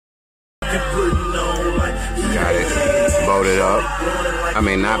Got it bolted up. I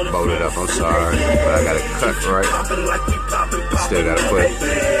mean, not bolted up, I'm sorry. But I got it cut right. Still gotta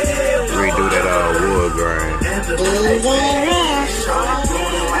redo that wood grain.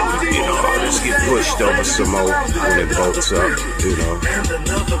 You know, I'll just get pushed over some more when it bolts up, you know.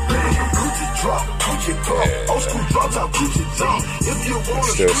 It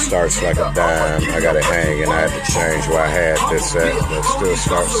still starts like a dime. I got it hanging. I had to change where I had this at, but it still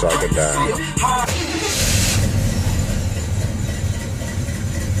starts like a dime.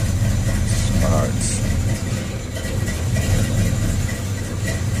 Starts.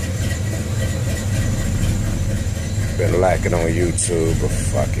 Been lacking on YouTube, but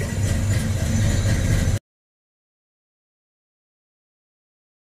fuck it.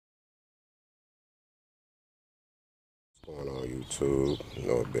 Going on YouTube. I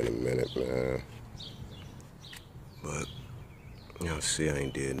know it's been a minute, man. But you know, see, I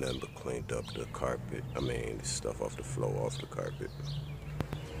ain't did nothing but cleaned up the carpet. I mean, the stuff off the floor, off the carpet.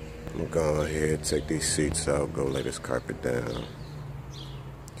 I'm gonna go ahead, take these seats out, go lay this carpet down.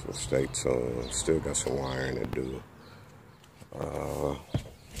 So stay tuned. Still got some wiring to do.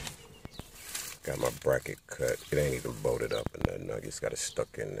 Got my bracket cut. It ain't even bolted up or nothing. I just got it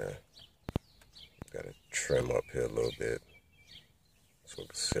stuck in there. Got to trim up here a little bit so it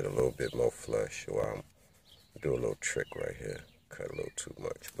can sit a little bit more flush. Well, I'm do a little trick right here. Cut a little too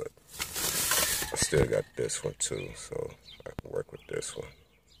much, but I still got this one too, so I can work with this one.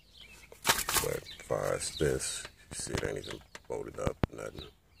 But as far as this, you see it ain't even bolted up, nothing.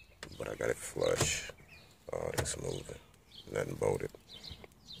 But I got it flush. Oh, that's moving. Nothing bolted.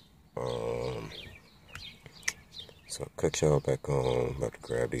 So I'll cut y'all back on. I'm about to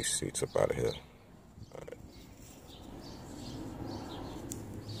grab these seats up out of here. Alright.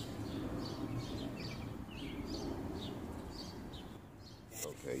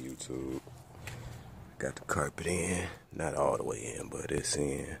 Okay, YouTube. Got the carpet in. Not all the way in, but it's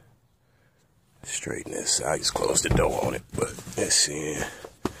in. Straighten this. I just closed the door on it, but it's in.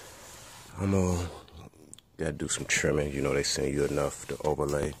 I'm gonna gotta do some trimming. You know, they send you enough to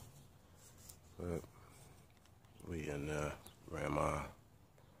overlay. But we in there. Ran my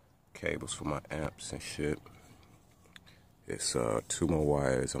cables for my amps and shit. It's 2 more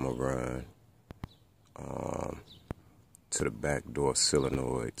wires I'm gonna run to the back door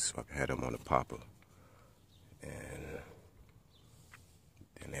solenoid so I can have them on the popper. And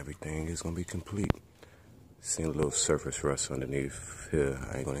then everything is gonna be complete. Seen a little surface rust underneath here.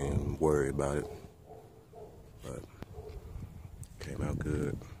 I ain't gonna even worry about it. But came out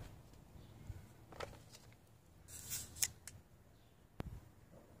good.